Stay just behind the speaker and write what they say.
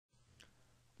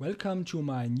Welcome to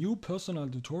my new personal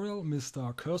tutorial,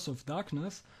 Mr. Curse of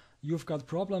Darkness. You've got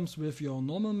problems with your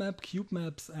normal map, cube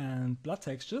maps and blood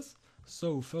textures.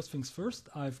 So first things first,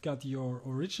 I've got your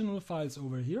original files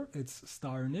over here. It's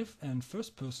star nif and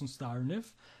first person star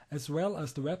nif, as well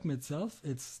as the weapon itself,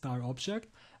 it's star object,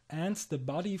 and the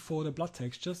body for the blood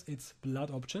textures, it's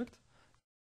blood object.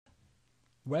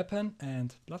 Weapon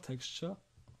and blood texture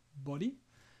body.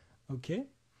 Okay.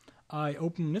 I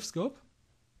open Nifskope.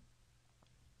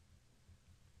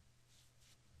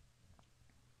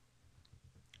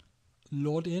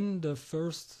 Load in the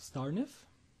first star nif,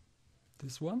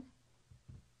 this one.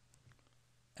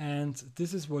 And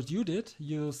this is what you did.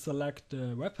 You select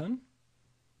the weapon,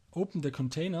 open the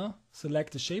container,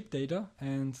 select the shape data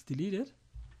and delete it.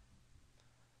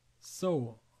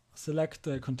 So select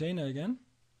the container again,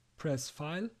 press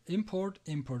File, Import,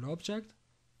 Import Object,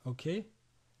 OK,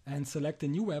 and select the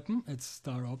new weapon, it's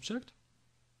star object.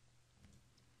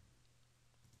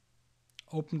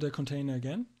 Open the container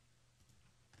again.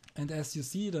 And as you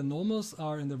see, the normals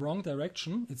are in the wrong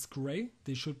direction. It's gray,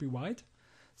 they should be white.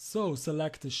 So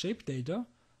select the shape data,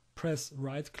 press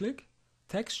right click,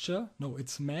 texture, no,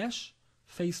 it's mesh,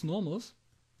 face normals,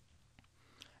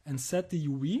 and set the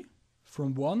UV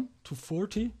from 1 to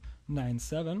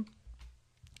 4097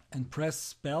 and press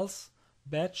spells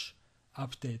batch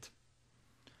update.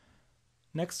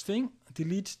 Next thing,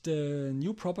 delete the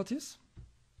new properties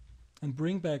and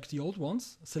bring back the old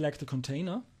ones. Select the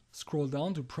container, scroll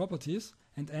down to properties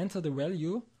and enter the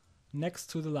value next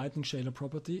to the lightning shader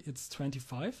property. It's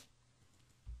 25.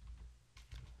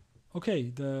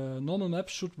 Okay, the normal map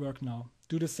should work now.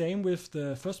 Do the same with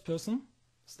the first person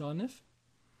star nif.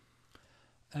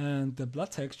 And the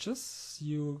blood textures,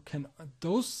 you can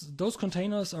those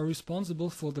containers are responsible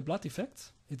for the blood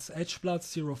effects. It's edgeblood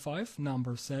 05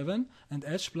 number 7 and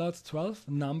edgeblood 12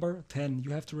 number 10.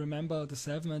 You have to remember the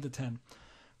 7 and the 10.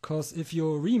 Because if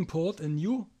you re-import a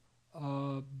new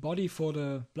body for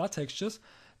the blood textures,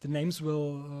 the names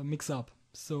will mix up.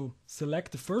 So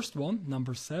select the first one,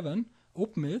 number 7,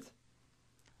 open it,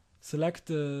 select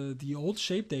the old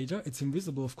shape data, it's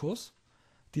invisible of course,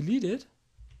 delete it,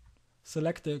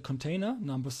 select the container,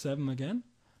 number 7 again,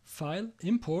 file,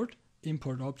 import,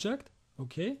 import object,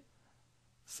 okay,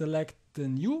 select the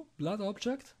new blood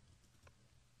object,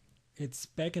 it's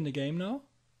back in the game now.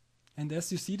 And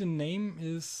as you see, the name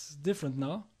is different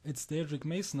now. It's Daedric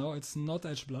Mace now, it's not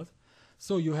Edgeblood.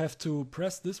 So you have to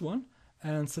press this one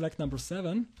and select number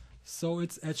 7. So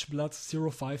it's Edgeblood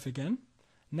 05 again.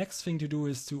 Next thing to do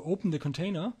is to open the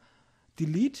container,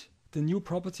 delete the new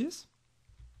properties,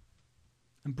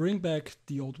 and bring back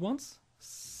the old ones.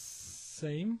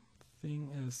 Same thing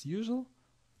as usual.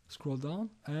 Scroll down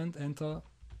and enter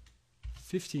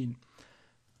 15.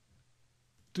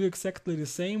 Do exactly the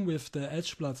same with the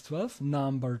edgeblood 12,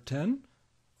 number 10.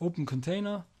 Open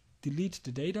container, delete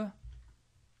the data.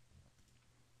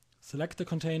 Select the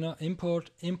container, import,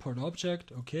 import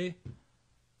object, okay.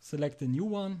 Select the new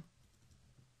one.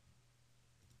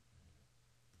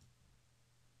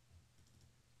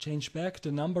 Change back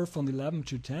the number from 11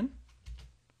 to 10.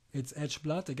 It's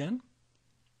edgeblood again.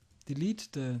 Delete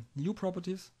the new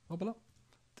properties,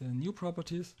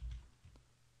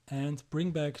 and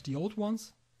bring back the old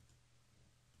ones.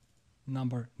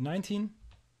 Number 19.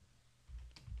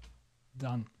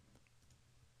 Done.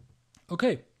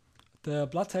 Okay, the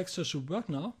blood texture should work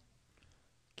now.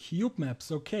 Cube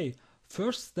maps, okay.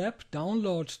 First step,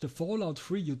 download the Fallout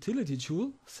 3 utility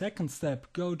tool. Second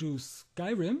step, go to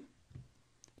Skyrim,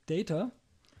 data,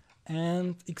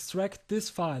 and extract this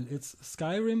file. It's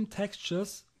Skyrim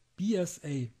textures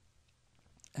BSA.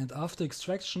 And after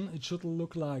extraction, it should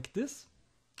look like this.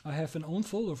 I have an own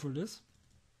folder for this.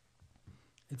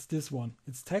 It's this one.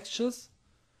 It's textures,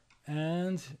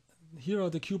 and here are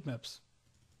the cube maps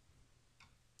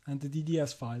and the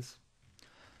DDS files.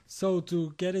 So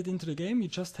to get it into the game, you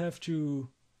just have to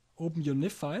open your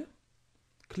NIF file,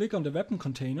 click on the weapon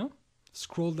container,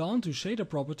 scroll down to shader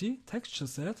property, texture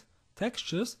set,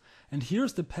 textures, and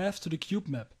here's the path to the cube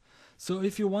map. So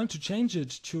if you want to change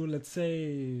it to, let's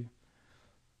say,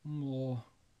 more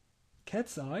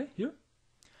cat's eye here,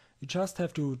 you just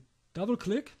have to double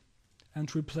click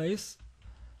and replace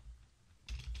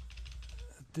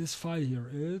this file here.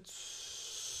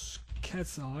 It's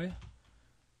cat's eye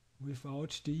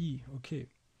without the E. Okay.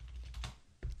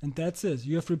 And that's it.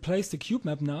 You have replaced the cube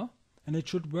map now and it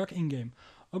should work in game.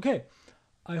 Okay.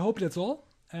 I hope that's all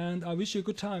and I wish you a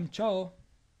good time. Ciao.